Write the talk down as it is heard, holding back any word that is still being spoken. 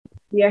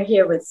we are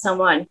here with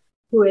someone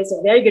who is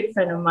a very good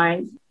friend of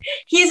mine.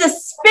 He's a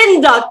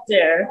spin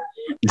doctor,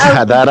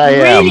 a That I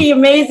am. really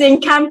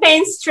amazing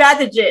campaign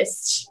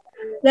strategist.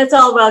 Let's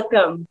all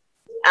welcome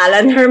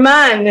Alan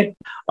Herman.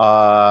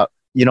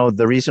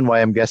 The reason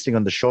why I'm guesting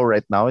on the show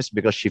right now is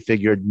because she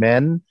figured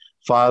men,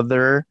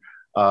 father.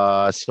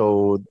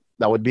 So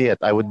that would be it.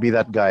 I would be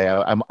that guy.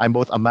 I'm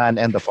both a man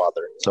and a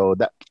father. So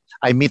that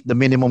I meet the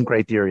minimum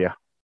criteria.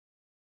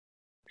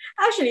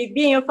 Actually,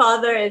 being a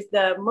father is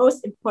the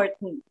most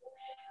important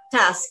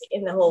task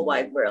in the whole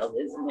wide world,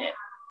 isn't it?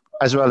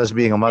 As well as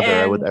being a mother,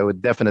 And I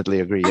would definitely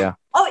agree. Yeah.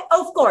 oh,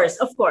 of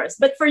course.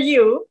 But for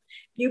you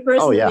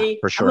Oh yeah, personally,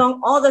 for sure. among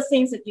all the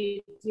things that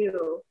you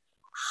do,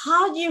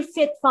 how do you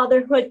fit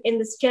fatherhood in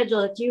the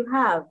schedule that you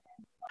have?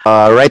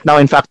 Right now,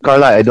 in fact,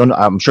 Carla,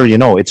 I'm sure you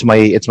know it's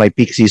my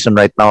peak season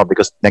right now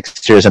because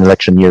next year is an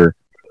election year.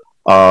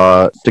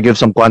 To give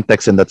some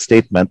context in that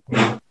statement,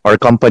 our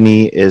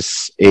company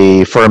is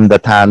a firm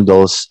that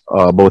handles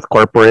both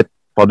corporate,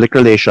 public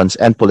relations,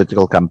 and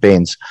political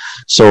campaigns.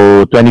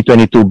 So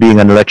 2022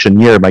 being an election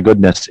year, my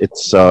goodness,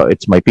 it's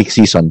my peak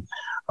season.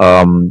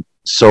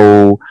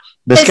 So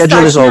the It schedule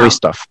is starts always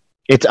now. tough.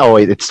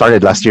 It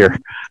started last year.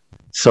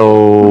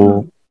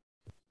 So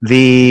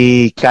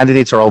the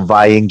candidates are all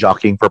vying,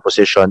 jockeying for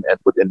position, and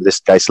would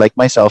enlist guys like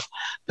myself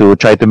to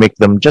try to make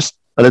them just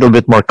a little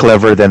bit more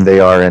clever than they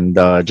are and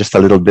just a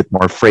little bit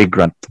more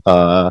fragrant,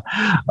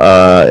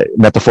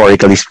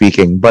 metaphorically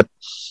speaking. But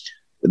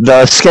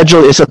the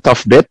schedule is a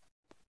tough bit.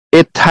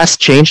 It has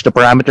changed. The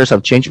parameters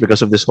have changed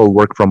because of this whole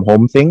work from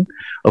home thing.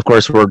 Of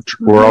course, we're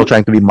all Mhm.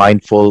 trying to be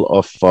mindful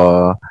of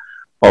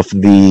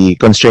the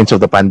constraints of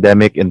the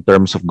pandemic in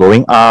terms of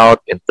going out,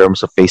 in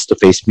terms of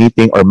face-to-face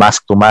meeting or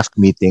mask-to-mask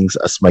meetings,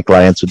 as my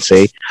clients would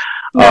say.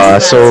 Mask to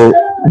mask. So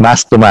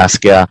mask-to-mask,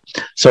 yeah.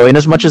 So in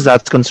as much as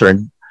that's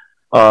concerned,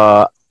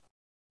 uh,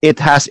 it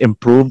has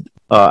improved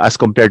as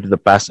compared to the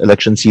past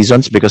election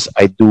seasons because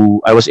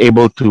I was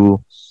able to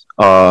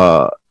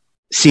uh,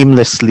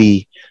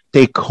 seamlessly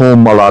take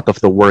home a lot of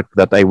the work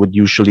that I would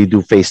usually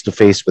do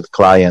face-to-face with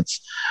clients.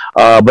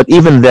 But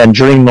even then,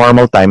 during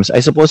normal times,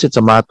 I suppose it's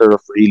a matter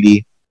of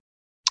really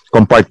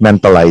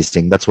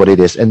compartmentalizing. That's what it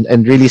is,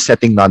 and really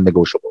setting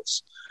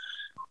non-negotiables.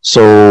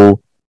 So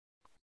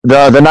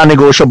the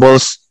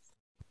non-negotiables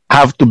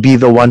have to be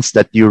the ones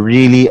that you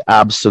really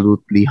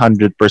absolutely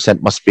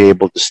 100% must be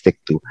able to stick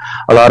to.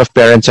 A lot of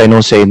parents I know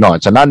say, no,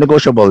 it's a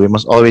non-negotiable. We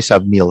must always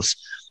have meals.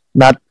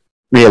 Not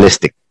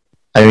realistic.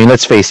 I mean,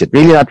 let's face it,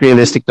 really not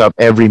realistic to have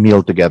every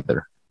meal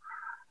together.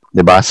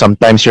 Diba?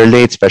 Sometimes you're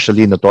late,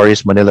 especially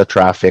notorious Manila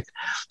traffic.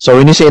 So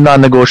when you say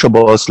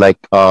non-negotiables like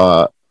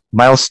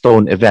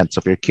milestone events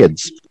of your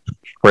kids,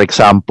 for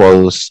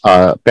example,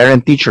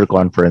 parent-teacher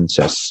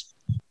conferences,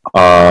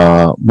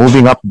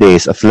 moving up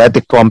days,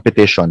 athletic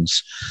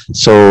competitions.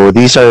 So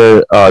these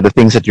are the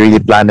things that you really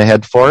plan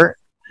ahead for.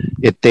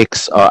 It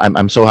takes.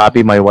 I'm so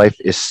happy my wife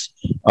is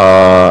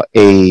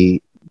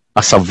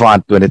a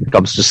savant when it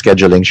comes to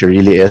scheduling. She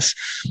really is.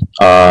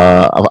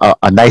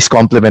 A nice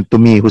compliment to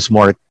me, who's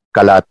more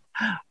kalat.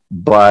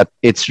 But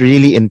it's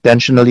really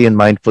intentionally and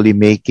mindfully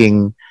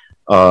making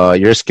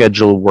your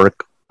schedule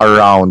work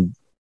around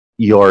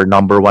your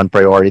number one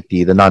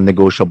priority, the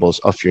non-negotiables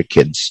of your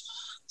kids.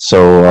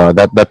 So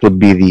that would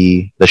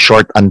be the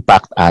short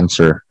unpacked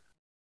answer.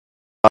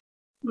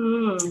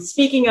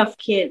 Speaking of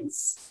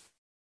kids,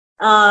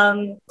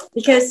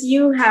 because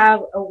you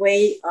have a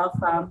way of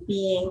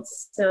being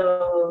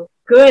so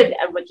good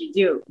at what you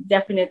do,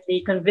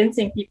 definitely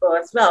convincing people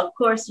as well. Of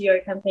course, you're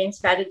a campaign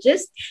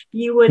strategist.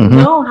 You would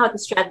Mhm. know how to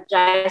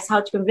strategize, how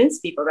to convince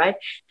people, right?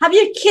 Have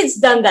your kids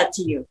done that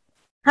to you?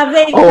 Have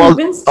they Oh, well,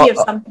 convinced you of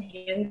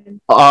something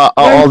and all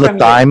learned the from you?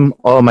 time.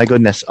 Oh my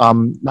goodness.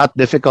 Not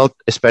difficult,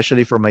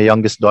 especially for my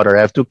youngest daughter. I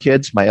have two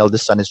kids. My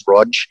eldest son is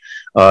Rog.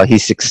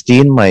 He's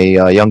 16. My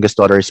youngest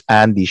daughter is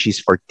Andy. She's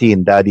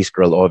 14. Daddy's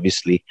girl,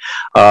 obviously.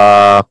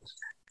 Uh,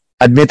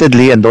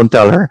 Admittedly, and don't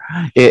tell her,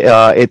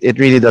 it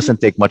really doesn't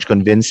take much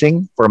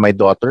convincing for my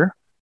daughter.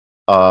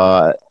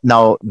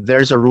 Now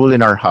there's a rule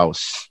in our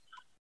house.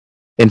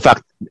 In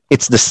fact,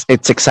 it's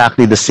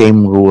exactly the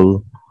same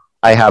rule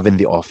I have in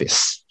the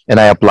office, and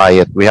I apply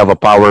it. We have a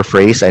power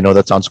phrase. I know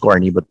that sounds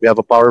corny, but we have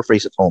a power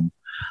phrase at home.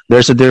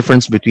 There's a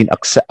difference between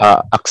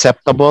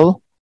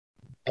acceptable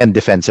and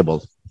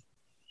defensible.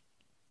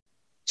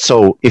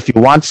 So if you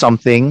want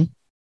something,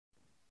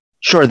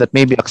 sure, that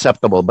may be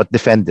acceptable, but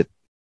defend it.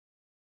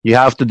 You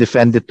have to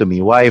defend it to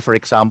me. Why, for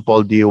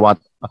example, do you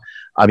want?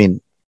 I mean,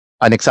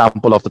 an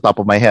example off the top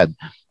of my head.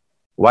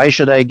 Why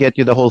should I get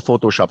you the whole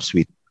Photoshop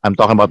suite? I'm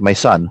talking about my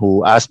son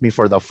who asked me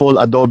for the full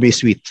Adobe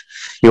suite.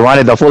 He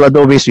wanted the full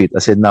Adobe suite,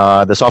 as in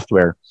the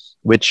software,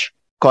 which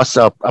costs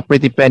a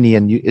pretty penny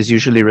and is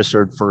usually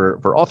reserved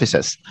for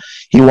offices.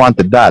 He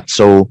wanted that.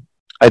 So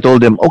I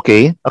told him,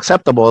 okay,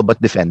 acceptable,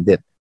 but defend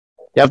it.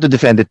 You have to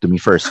defend it to me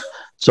first.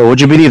 So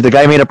would you believe the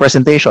guy made a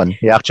presentation?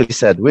 He actually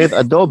said, with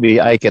Adobe,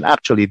 I can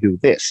actually do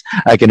this.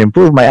 I can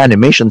improve my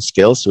animation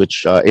skills,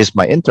 which is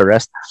my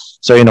interest.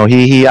 So,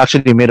 he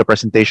actually made a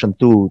presentation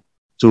to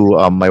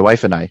my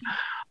wife and I.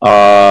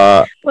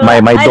 Well, My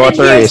I did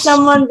daughter hear is.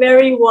 someone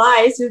very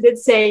wise who did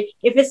say,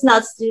 if it's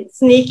not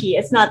sneaky,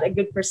 it's not a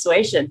good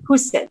persuasion. Who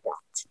said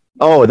that?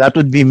 Oh, that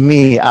would be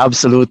me.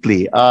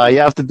 Absolutely. You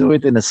have to do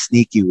it in a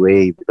sneaky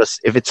way because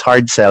if it's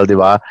hard sell, di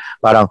ba?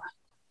 Parang,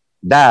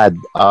 Dad,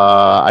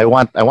 I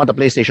want a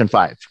PlayStation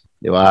 5.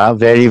 Di ba?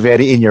 Very,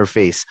 very in your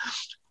face.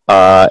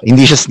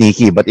 Hindi siya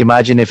sneaky. But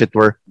imagine if it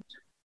were,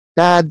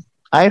 Dad,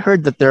 I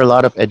heard that there are a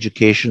lot of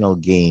educational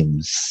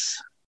games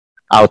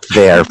out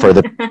there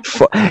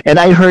and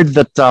I heard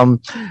that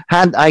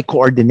hand-eye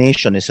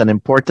coordination is an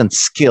important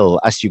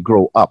skill as you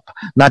grow up,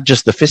 not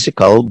just the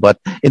physical but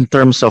in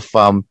terms of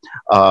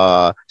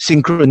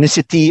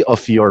synchronicity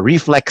of your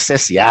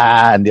reflexes.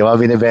 Yan, di ba?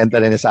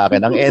 Binibenta rin sa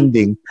akin ang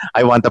ending,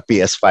 I want a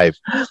PS5.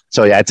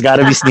 So yeah, it's got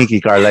to be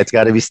sneaky, Carla. It's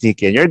got to be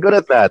sneaky, and you're good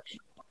at that.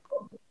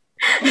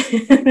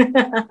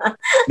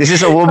 This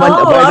is a woman.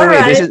 Oh, By the all way,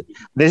 right.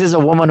 this is a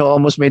woman who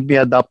almost made me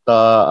adopt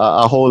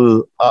a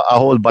whole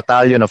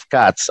battalion of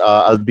cats.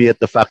 Albeit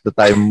the fact that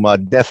I'm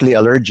deathly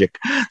allergic.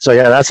 So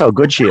yeah, that's how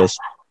good she is.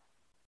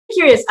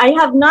 Curious. I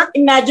have not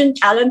imagined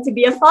Alan to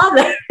be a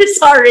father.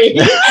 Sorry.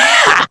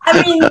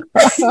 I mean,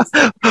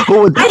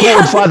 Who would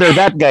father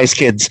that guy's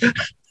kids?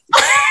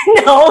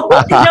 no,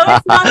 it's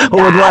not Who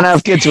would want to that.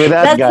 have kids with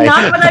that That's guy?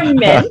 not what I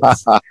meant.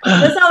 That's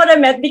not what I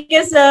meant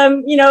because,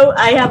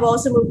 I have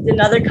also moved to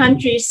another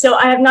country, so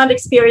I have not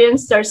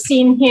experienced or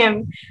seen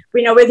him,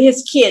 with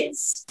his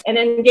kids and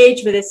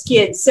engaged with his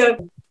kids.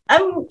 So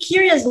I'm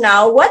curious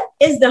now, what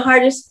is the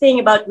hardest thing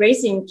about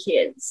raising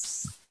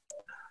kids?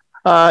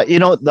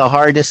 The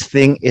hardest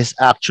thing is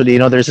actually,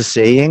 there's a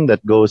saying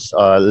that goes,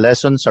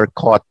 lessons are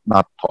caught,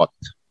 not taught.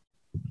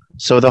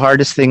 So the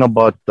hardest thing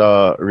about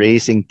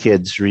raising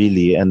kids,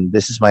 really, and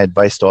this is my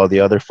advice to all the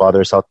other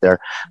fathers out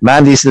there,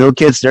 man, these little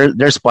kids,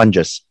 they're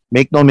sponges.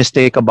 Make no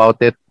mistake about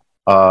it.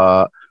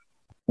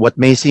 What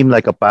may seem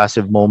like a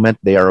passive moment,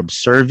 they are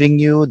observing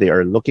you, they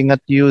are looking at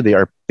you, they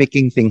are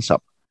picking things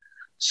up.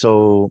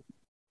 So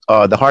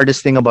the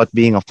hardest thing about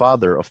being a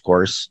father, of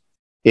course,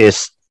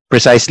 is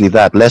precisely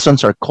that.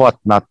 Lessons are caught,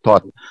 not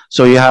taught.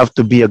 So you have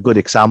to be a good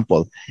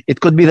example. It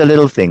could be the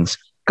little things.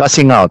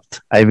 Cussing out.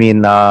 I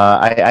mean,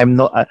 I am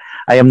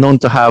known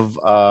to have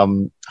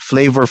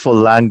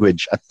flavorful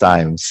language at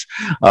times,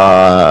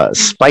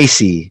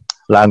 spicy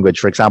language.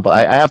 For example,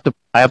 I have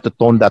to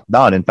tone that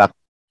down. In fact,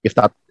 if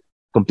not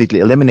completely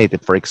eliminate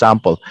it, for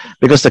example,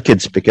 because the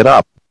kids pick it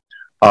up.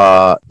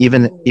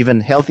 Even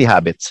healthy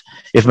habits.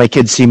 If my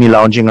kids see me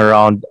lounging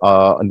around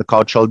on the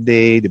couch all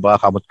day, diba,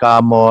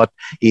 kamot-kamot,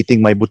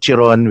 eating my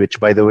buchiron, which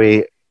by the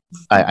way,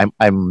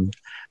 I'm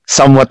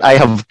somewhat, I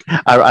have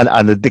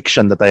an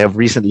addiction that I have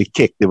recently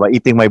kicked, diba?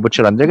 Eating my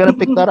butcheran, they're gonna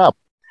pick that up.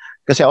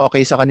 Kasi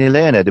okay sa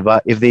kanila yun,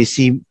 diba? If they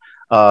see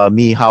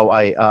me,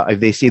 if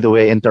they see the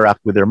way I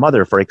interact with their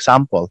mother, for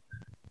example,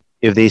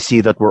 if they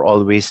see that we're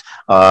always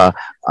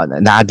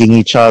nagging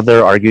each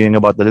other, arguing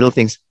about the little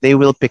things, they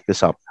will pick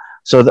this up.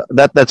 So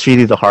that's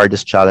really the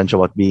hardest challenge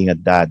about being a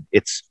dad.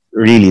 It's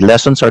really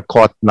lessons are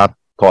caught, not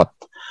taught.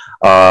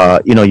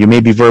 You may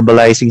be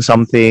verbalizing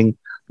something.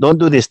 Don't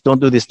do this. Don't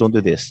do this. Don't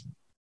do this.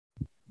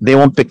 They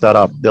won't pick that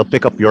up. They'll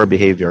pick up your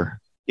behavior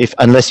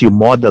unless you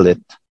model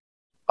it.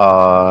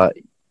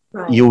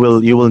 Right. You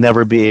will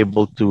never be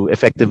able to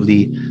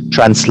effectively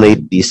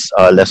translate these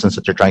lessons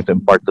that you're trying to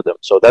impart to them.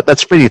 So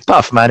that's pretty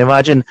tough, man.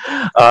 Imagine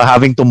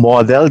having to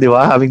model, di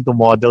ba? Having to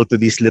model to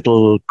these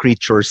little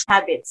creatures.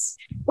 Habits.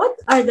 What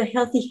are the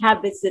healthy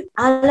habits that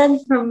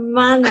Alan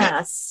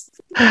Hermanas?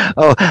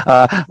 Oh,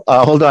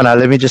 hold on.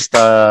 Let me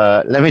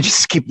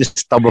just keep this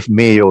tub of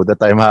mayo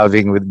that I'm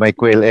having with my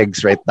quail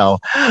eggs right now.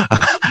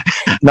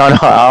 No.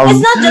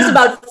 It's not just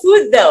about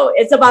food, though.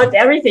 It's about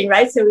everything,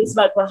 right? So it's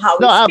about how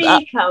we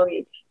speak, how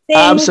we think,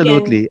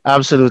 absolutely.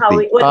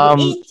 what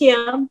we eat.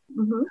 Yeah.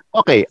 Mm-hmm.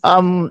 Okay.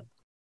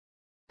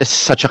 It's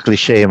such a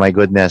cliche. My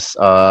goodness,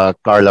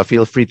 Carla,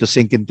 feel free to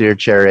sink into your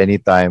chair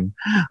anytime.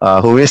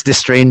 Who is this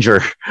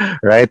stranger,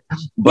 right?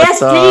 But, yes,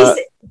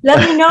 please.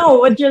 Let me know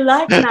what you're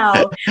like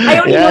now. I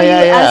only know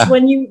you as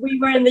when we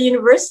were in the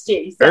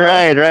university. So.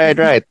 Right.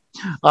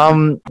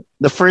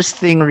 The first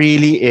thing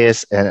really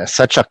is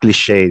such a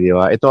cliche, di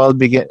ba? It all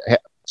begin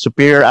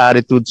superior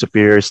attitude,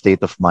 superior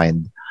state of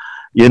mind.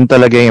 Yun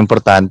talaga yung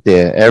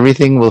importante.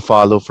 Everything will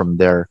follow from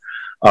there.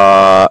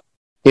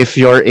 If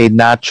you're a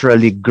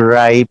naturally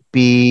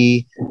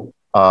gripey,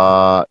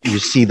 you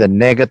see the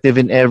negative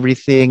in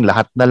everything,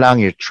 lahat na lang,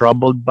 you're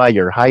troubled by,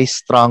 you're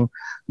high-strung.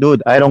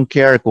 Dude, I don't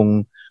care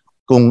kung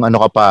ano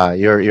ka pa,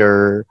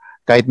 you're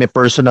kahit may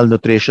personal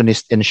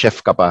nutritionist and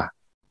chef ka pa.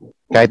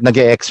 Kahit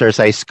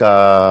nag-exercise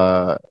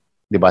ka,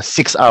 di ba,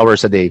 6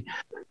 hours a day.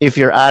 If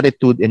your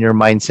attitude and your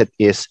mindset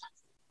is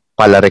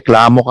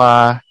palareklamo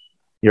ka,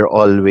 you're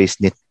always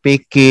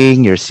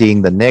nitpicking, you're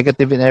seeing the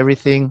negative in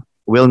everything,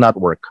 will not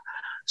work.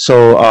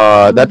 So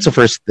that's the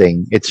first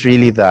thing. It's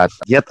really that.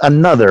 Yet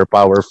another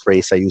power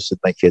phrase I use with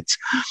my kids.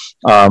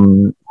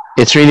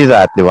 It's really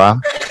that, di ba?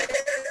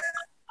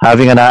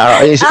 Having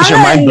is your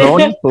mind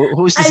blown?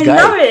 Who's this guy?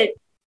 I love it.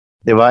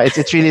 Di ba?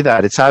 It's really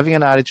that. It's having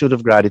an attitude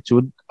of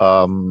gratitude.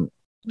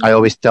 I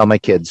always tell my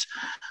kids,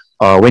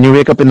 When you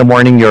wake up in the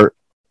morning,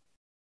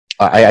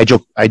 I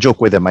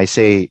joke with them. I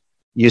say,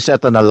 you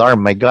set an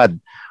alarm. My God,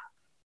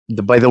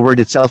 by the word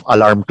itself,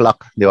 alarm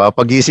clock. Di ba?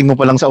 Pagising mo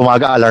pa lang sa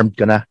umaga, alarmed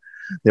ka na.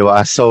 Di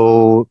ba?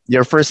 So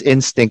your first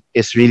instinct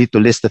is really to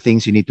list the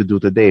things you need to do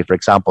today. For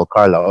example,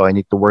 Carla, oh, I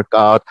need to work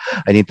out.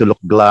 I need to look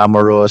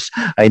glamorous.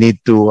 I need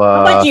to...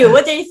 How about you?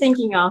 What are you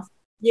thinking of?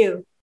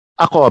 You?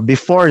 Ako,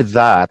 before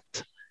that,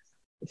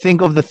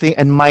 think of the thing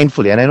and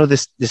mindfully. And I know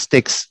this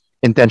takes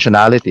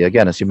intentionality.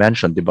 Again, as you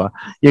mentioned, di ba?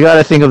 You got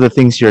to think of the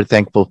things you're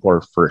thankful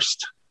for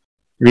first.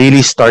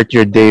 Really start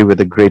your day with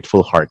a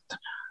grateful heart.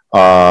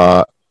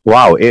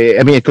 Wow.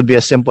 I mean, it could be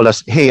as simple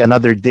as, hey,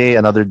 another day,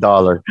 another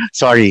dollar.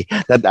 Sorry.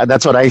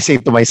 That's what I say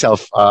to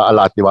myself a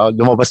lot. Di ba?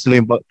 Lumabas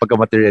tuloy yung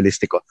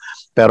pagka-materialistic ko.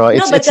 Pero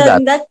No, but it's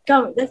that. that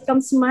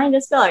comes to mind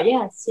as well.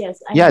 Yes, yes.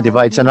 Yeah, di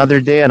ba? It's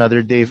another day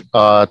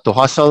to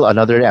hustle.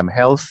 Another day I'm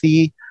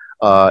healthy.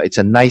 It's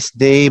a nice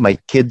day. My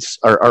kids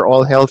are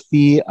all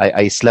healthy.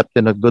 I slept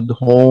in a good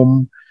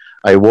home.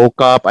 I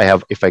woke up.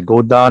 If I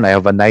go down, I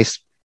have a nice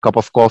cup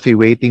of coffee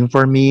waiting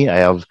for me. I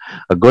have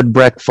a good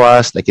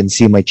breakfast. I can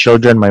see my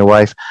children, my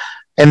wife.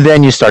 And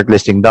then you start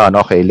listing down,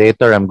 okay,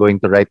 later I'm going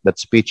to write that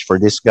speech for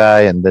this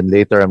guy. And then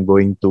later I'm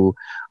going to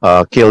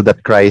kill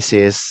that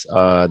crisis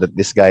that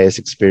this guy is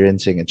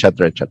experiencing,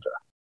 etc., etc.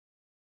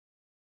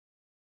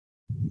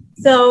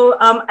 So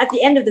at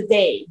the end of the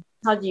day,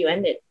 how do you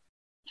end it?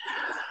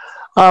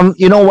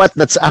 You know what?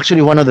 That's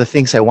actually one of the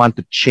things I want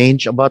to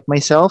change about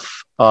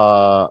myself.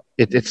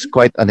 It's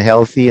quite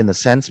unhealthy in a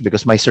sense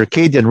because my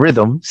circadian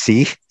rhythm,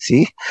 see,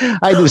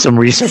 I do some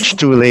research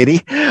too,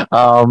 lady.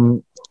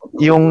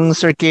 Yung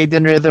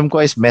circadian rhythm ko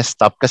is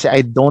messed up kasi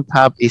I don't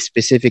have a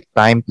specific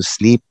time to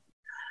sleep.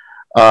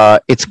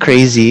 It's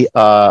crazy.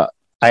 I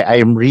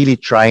am really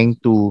trying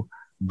to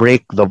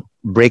break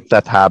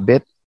that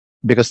habit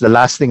because the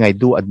last thing I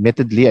do,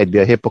 admittedly, I'd be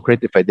a hypocrite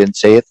if I didn't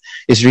say it,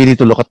 is really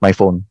to look at my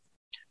phone,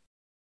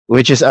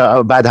 which is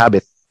a bad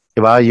habit.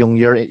 Diba?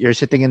 You're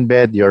sitting in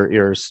bed,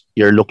 you're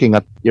looking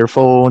at your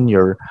phone,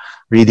 you're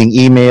reading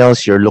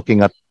emails, you're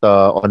looking at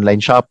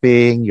online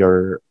shopping,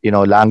 you're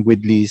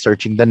languidly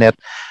searching the net,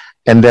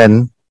 and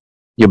then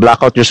you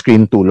black out your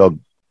screen, tulog.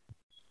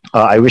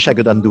 I wish I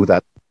could undo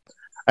that.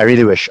 I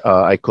really wish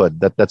I could.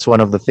 That's one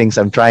of the things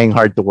I'm trying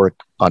hard to work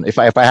on. If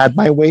I had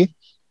my way,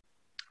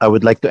 I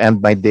would like to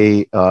end my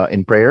day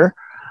in prayer,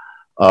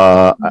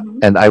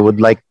 and I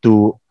would like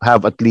to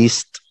have at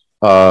least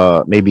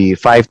maybe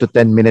 5 to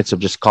 10 minutes of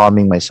just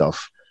calming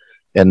myself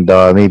and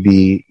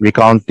maybe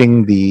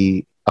recounting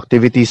the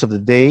activities of the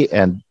day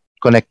and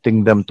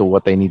connecting them to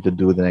what I need to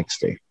do the next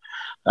day.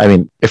 I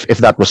mean,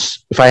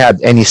 if I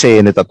had any say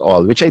in it at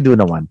all, which I do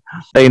naman.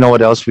 You know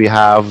what else we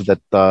have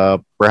that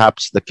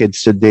perhaps the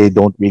kids today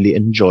don't really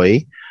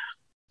enjoy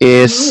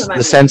is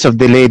the sense of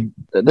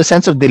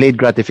delayed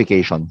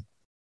gratification.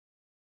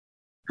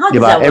 How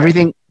does that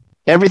work?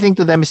 Everything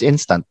to them is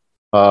instant.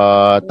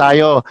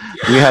 Tayo,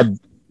 we had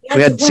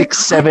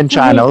 6-7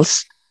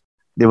 channels.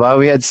 Diba?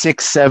 We had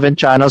 6-7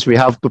 channels. We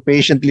have to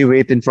patiently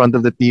wait in front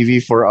of the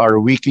TV for our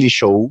weekly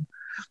show.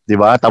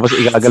 Diba? Tapos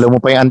igagalaw mo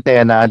pa yung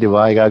antenna,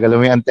 diba? Igagalaw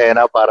mo yung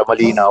antenna para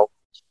malinaw.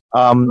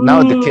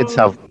 Now the kids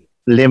have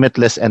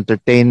limitless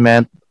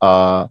entertainment.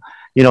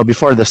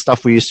 Before, the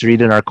stuff we used to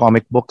read in our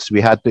comic books,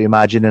 we had to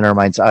imagine in our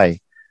mind's eye.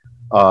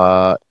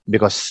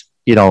 Because,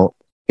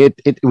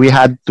 we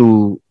had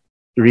to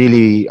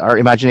really, our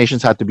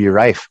imaginations had to be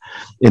rife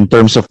in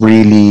terms of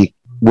really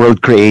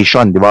world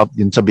creation, di ba?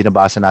 Yun sa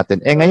binabasa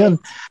natin. Ngayon,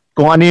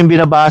 kung ano yung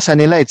binabasa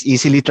nila, it's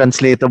easily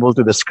translatable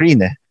to the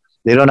screen.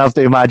 They don't have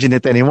to imagine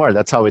it anymore.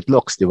 That's how it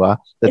looks, di ba?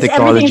 The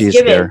technology is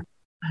there.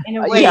 In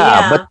a way,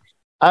 yeah. But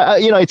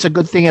it's a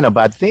good thing and a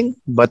bad thing.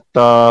 But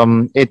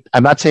I'm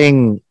not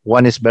saying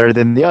one is better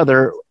than the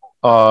other.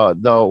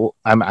 Though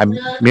I'm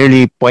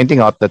merely pointing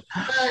out that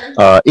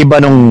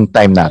iba nung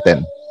time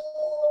natin.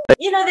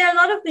 There are a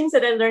lot of things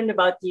that I learned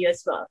about you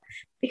as well.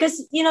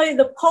 Because,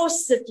 the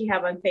posts that you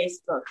have on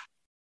Facebook,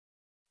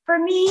 for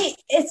me,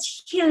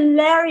 it's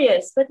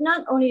hilarious. But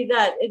not only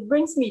that, it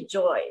brings me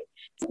joy.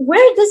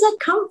 Where does that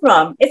come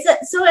from? It's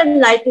so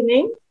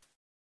enlightening.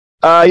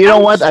 You know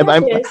what?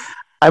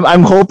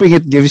 I'm hoping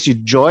it gives you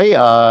joy.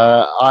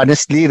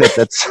 Honestly,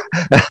 that's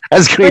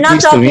great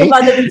news to me. We're not talking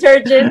about the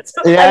detergent.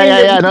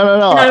 Yeah.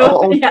 No.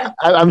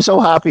 I'm so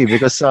happy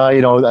because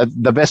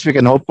the best we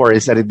can hope for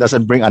is that it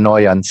doesn't bring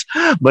annoyance.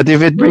 But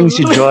if it brings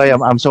you joy,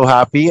 I'm so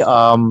happy.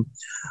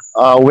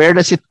 Where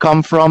does it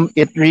come from?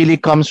 It really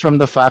comes from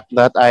the fact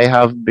that I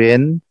have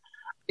been,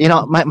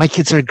 my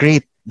kids are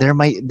great. They're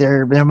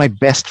my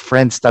best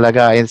friends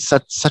talaga. It's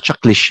such a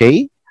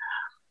cliche,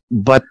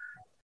 but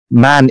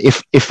man,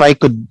 if I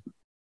could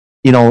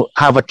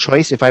have a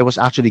choice, if I was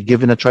actually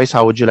given a choice,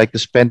 how would you like to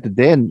spend the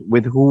day and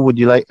with who would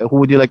you like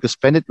to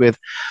spend it with?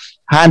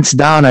 Hands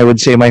down, I would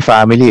say my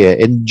family.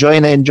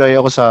 Enjoy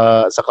ako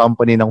sa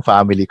company ng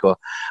family ko.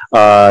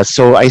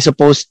 So I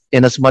suppose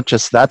in as much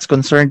as that's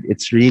concerned,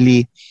 it's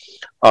really,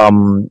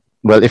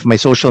 if my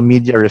social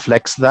media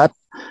reflects that,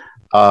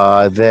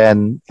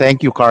 then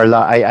thank you,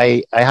 Carla.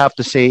 I have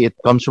to say it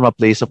comes from a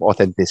place of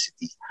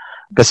authenticity.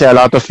 Kasi a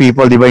lot of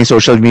people, di ba, yung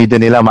social media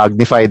nila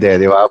magnified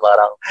di ba?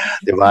 Parang,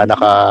 di ba,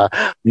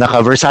 naka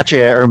Versace,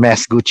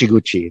 Hermes,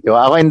 Gucci. Di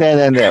ba? Ako hindi.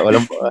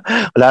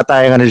 Wala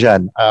tayong ano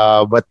dyan.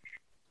 But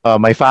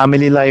my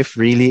family life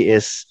really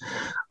is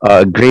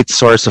a great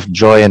source of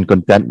joy and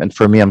contentment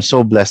for me. I'm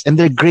so blessed. And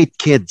they're great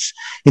kids.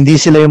 Hindi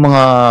sila yung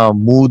mga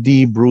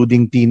moody,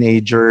 brooding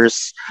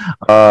teenagers,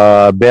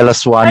 Bella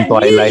Swan,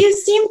 But you Twilight. you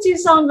seem to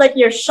sound like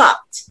you're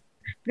shocked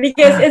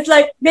because it's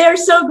like they're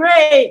so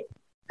great.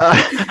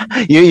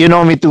 You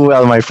know me too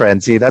well, my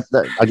friend. See that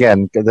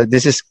again.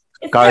 This is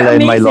It's Carla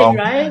and my amazing,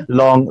 right? Yeah.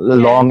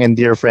 long and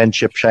dear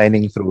friendship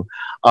shining through.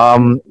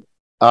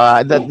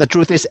 The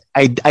truth is,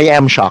 I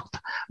am shocked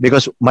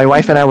because my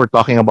wife and I were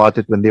talking about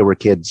it when they were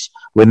kids,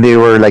 when they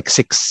were like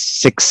 6,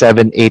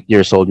 7, 8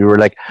 years old. We were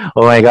like,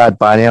 oh my God,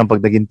 paano yan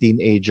pag naging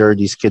teenager?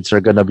 These kids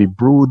are gonna be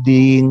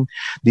brooding.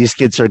 These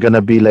kids are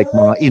gonna be like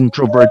mga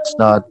introverts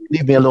na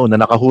leave me alone, na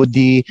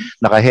naka-hoodie,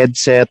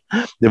 naka-headset,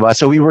 diba?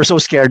 So we were so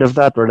scared of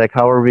that. We're like,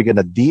 how are we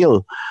gonna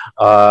deal?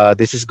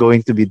 This is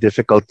going to be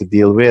difficult to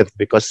deal with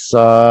because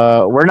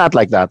we're not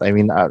like that. I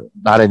mean,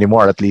 not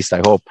anymore, at least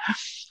I hope.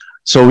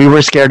 So we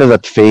were scared of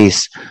that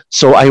phase.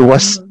 So I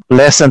was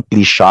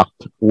pleasantly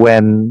shocked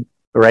when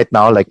right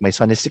now, like my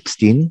son is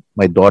 16,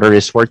 my daughter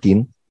is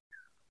 14.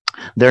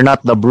 They're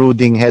not the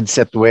brooding,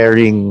 headset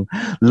wearing,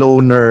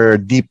 loner,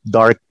 deep,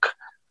 dark,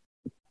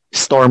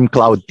 storm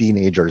cloud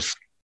teenagers.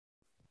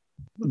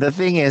 The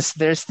thing is,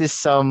 there's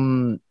this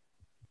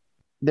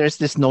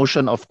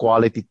notion of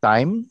quality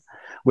time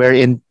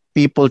wherein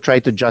people try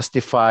to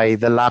justify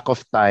the lack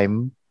of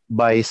time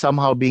by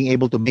somehow being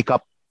able to make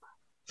up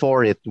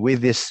for it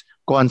with this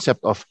concept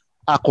of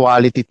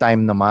quality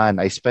time naman.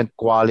 I spent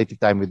quality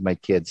time with my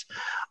kids.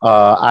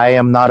 I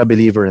am not a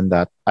believer in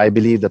that. I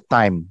believe that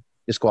time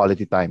is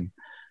quality time.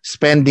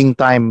 Spending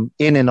time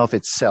in and of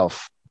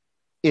itself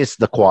is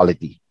the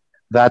quality.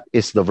 That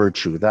is the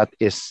virtue. That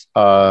is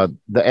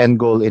the end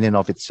goal in and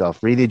of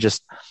itself. Really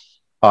just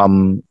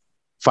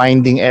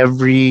finding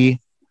every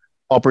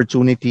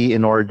opportunity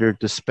in order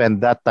to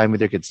spend that time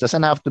with your kids.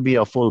 Doesn't have to be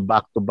a full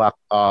back-to-back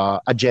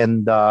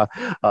agenda.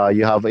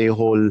 You have a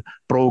whole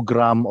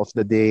program of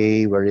the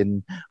day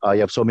wherein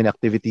you have so many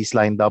activities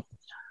lined up.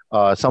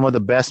 Some of the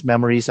best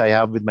memories I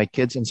have with my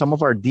kids and some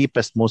of our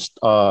deepest, most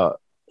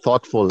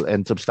thoughtful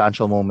and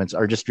substantial moments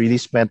are just really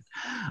spent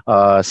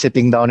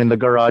sitting down in the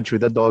garage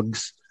with the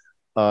dogs,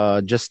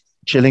 just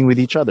chilling with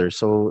each other.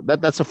 So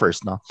that's the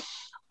first. No?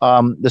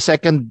 The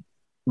second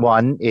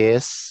one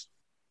is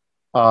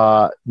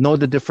know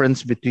the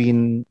difference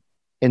between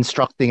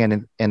instructing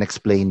and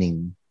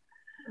explaining.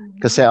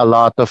 Because a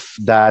lot of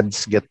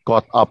dads get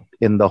caught up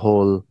in the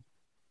whole,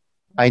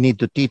 I need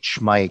to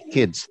teach my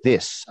kids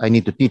this. I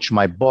need to teach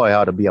my boy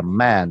how to be a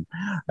man.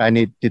 I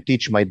need to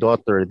teach my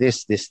daughter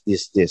this.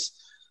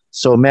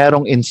 So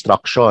merong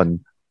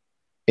instruction.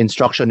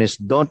 Instruction is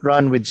don't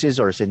run with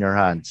scissors in your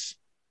hands.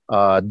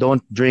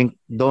 Don't drink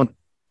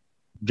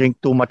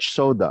too much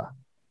soda.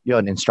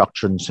 Yon,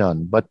 instructions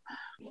yon. But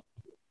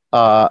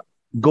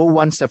go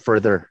one step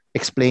further.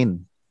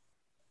 Explain.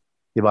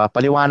 Diba?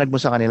 Paliwanag mo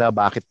sa kanila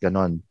bakit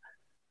ganon.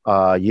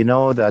 You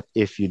know that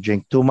if you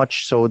drink too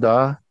much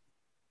soda,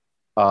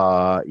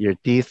 your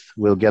teeth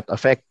will get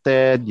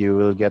affected. You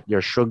will get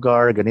your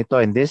sugar,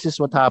 ganito. And this is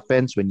what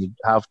happens when you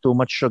have too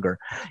much sugar.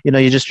 You know,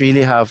 you just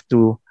really have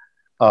to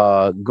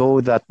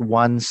go that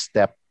one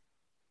step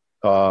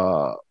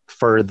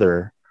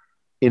further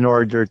in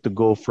order to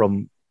go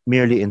from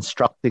merely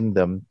instructing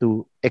them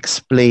to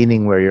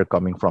explaining where you're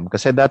coming from.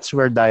 Because that's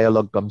where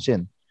dialogue comes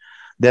in.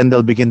 Then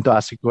they'll begin to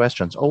ask you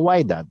questions. Oh,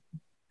 why that?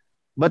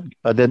 But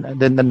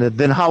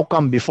then how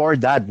come before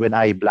that when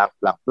I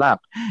blank,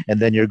 and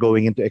then you're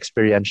going into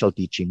experiential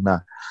teaching na.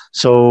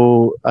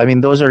 So I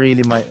mean, those are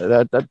really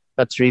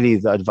that's really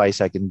the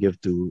advice I can give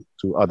to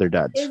other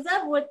dads. Is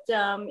that what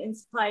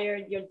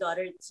inspired your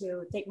daughter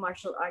to take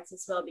martial arts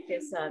as well?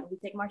 Because you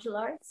take martial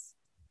arts.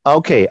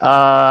 Okay.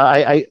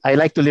 I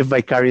like to live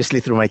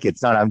vicariously through my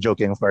kids. No, I'm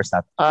joking. Of course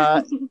not.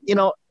 You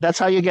know, that's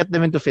how you get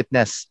them into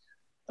fitness.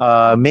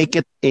 Make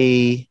it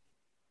a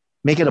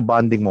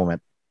bonding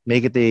moment.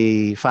 Make it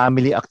a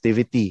family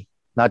activity,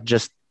 not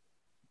just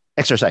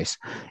exercise.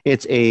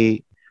 It's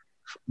a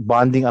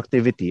bonding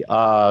activity.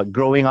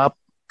 Growing up,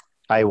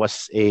 I'm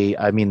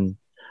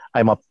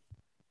a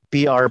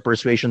PR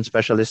persuasion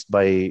specialist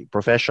by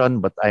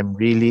profession, but I'm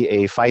really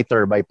a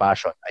fighter by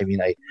passion. I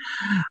mean,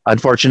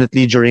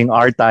 unfortunately during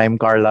our time,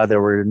 Carla, there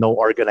were no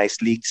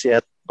organized leagues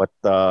yet, but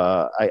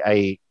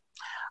I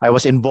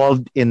was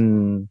involved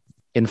in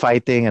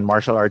fighting and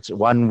martial arts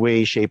one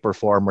way, shape, or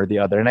form or the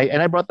other. And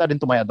I brought that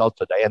into my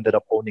adulthood. I ended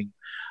up owning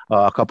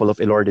a couple of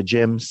Ilorda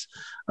gyms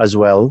as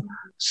well.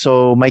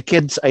 So my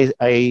kids,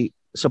 I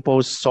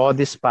suppose, saw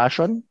this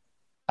passion.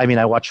 I mean,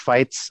 I watched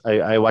fights.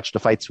 I watched the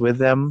fights with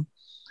them.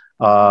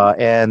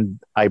 And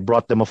I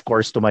brought them, of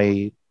course, to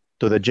the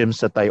gyms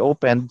that I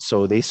opened.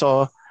 So they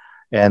saw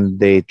and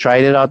they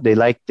tried it out. They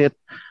liked it.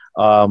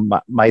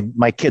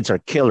 My kids are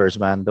killers,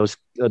 man.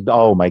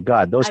 Oh my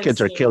God, those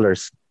kids are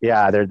killers.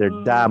 Yeah,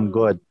 they're damn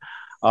good.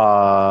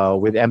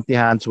 with empty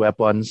hands,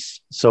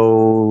 weapons.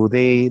 So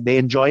they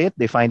enjoy it.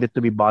 They find it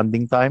to be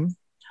bonding time,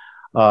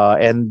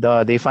 and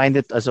they find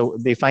it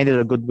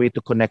a good way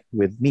to connect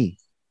with me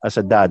as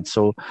a dad.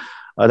 So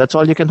that's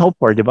all you can hope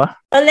for, diba?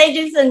 Well,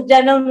 ladies and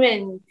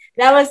gentlemen,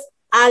 that was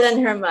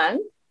Alan Herman,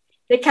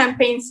 the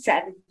campaign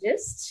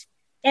strategist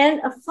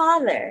and a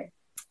father.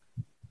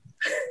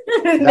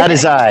 That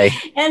is I.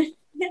 And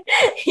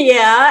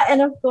yeah,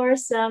 and of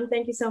course,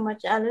 thank you so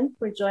much, Alan,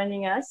 for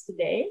joining us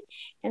today.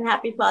 And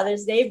happy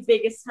Father's Day.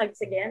 Biggest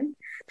hugs again.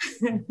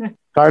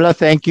 Carla,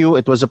 thank you.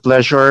 It was a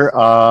pleasure.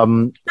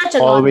 Such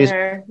an always,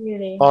 honor,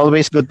 really.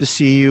 always good to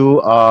see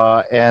you.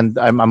 And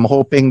I'm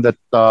hoping that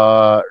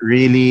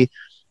really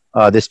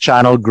this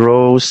channel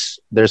grows.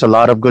 There's a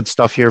lot of good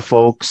stuff here,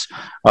 folks.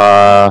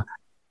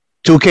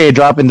 2K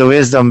drop in the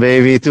wisdom,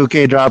 baby.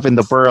 2K drop in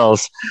the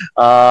pearls.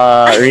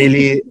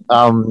 Really,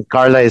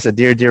 Carla is a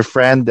dear, dear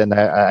friend, and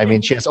I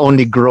mean, she has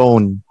only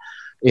grown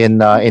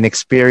in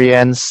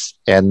experience,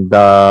 and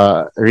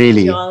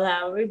really, We all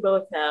have. We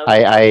both have.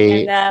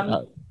 I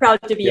And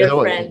proud to be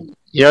your friend.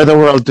 you're the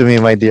world to me,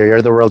 my dear.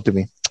 You're the world to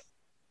me.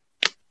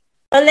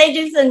 Well,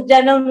 ladies and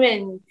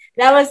gentlemen,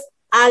 that was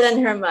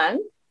Alan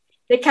Herman,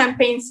 the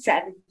campaign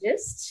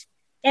strategist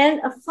and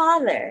a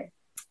father.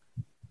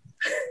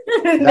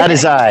 That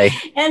is I.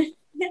 And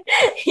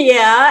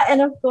yeah,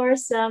 and of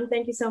course,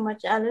 thank you so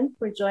much, Alan,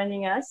 for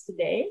joining us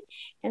today.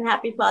 And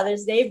happy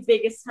Father's Day.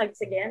 Biggest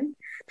hugs again.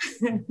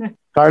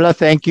 Carla,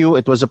 thank you.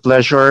 It was a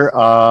pleasure.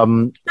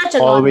 Such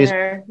an always,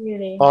 honor,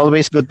 really.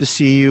 always good to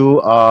see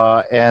you.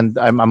 And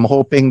I'm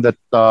hoping that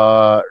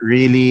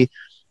really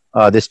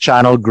this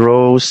channel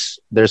grows.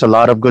 There's a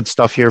lot of good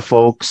stuff here,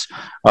 folks.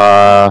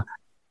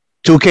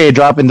 2K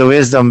drop in the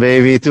wisdom,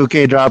 baby.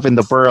 2K drop in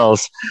the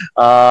pearls.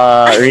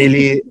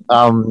 Really,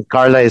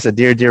 Carla is a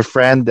dear, dear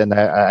friend, and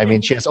I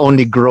mean, she has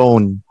only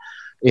grown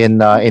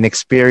in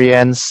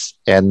experience,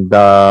 and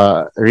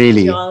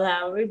really, We all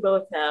have. We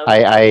both have.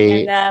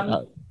 I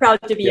And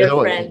proud to be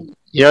your friend.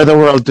 you're the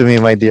world to me,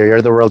 my dear.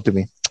 You're the world to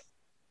me.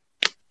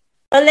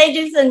 Well,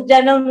 ladies and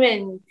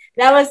gentlemen,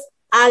 that was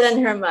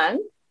Alan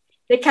Herman,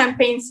 the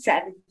campaign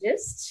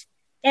strategist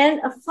and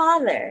a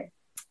father.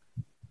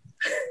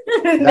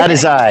 That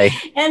is I.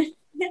 And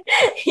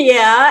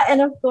yeah,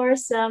 and of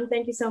course,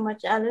 thank you so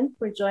much, Alan,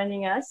 for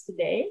joining us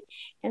today.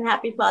 And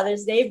happy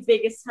Father's Day.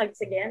 Biggest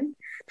hugs again.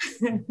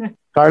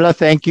 Carla,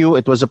 thank you.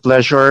 It was a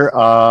pleasure.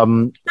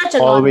 Such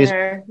an always,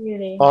 honor,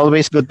 really.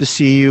 always good to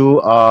see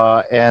you.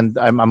 And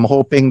I'm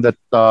hoping that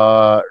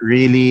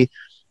really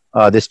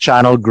this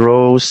channel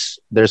grows.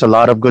 There's a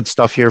lot of good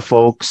stuff here,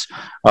 folks.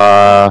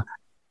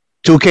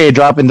 2K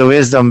drop in the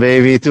wisdom,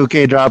 baby.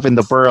 2K drop in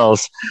the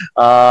pearls.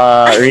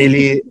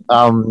 Really,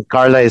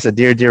 Carla is a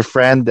dear, dear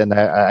friend, and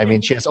I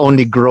mean, she has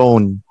only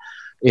grown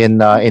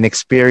in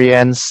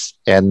experience,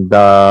 and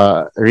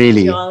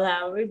really, We all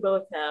have. We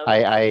both have.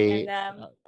 I And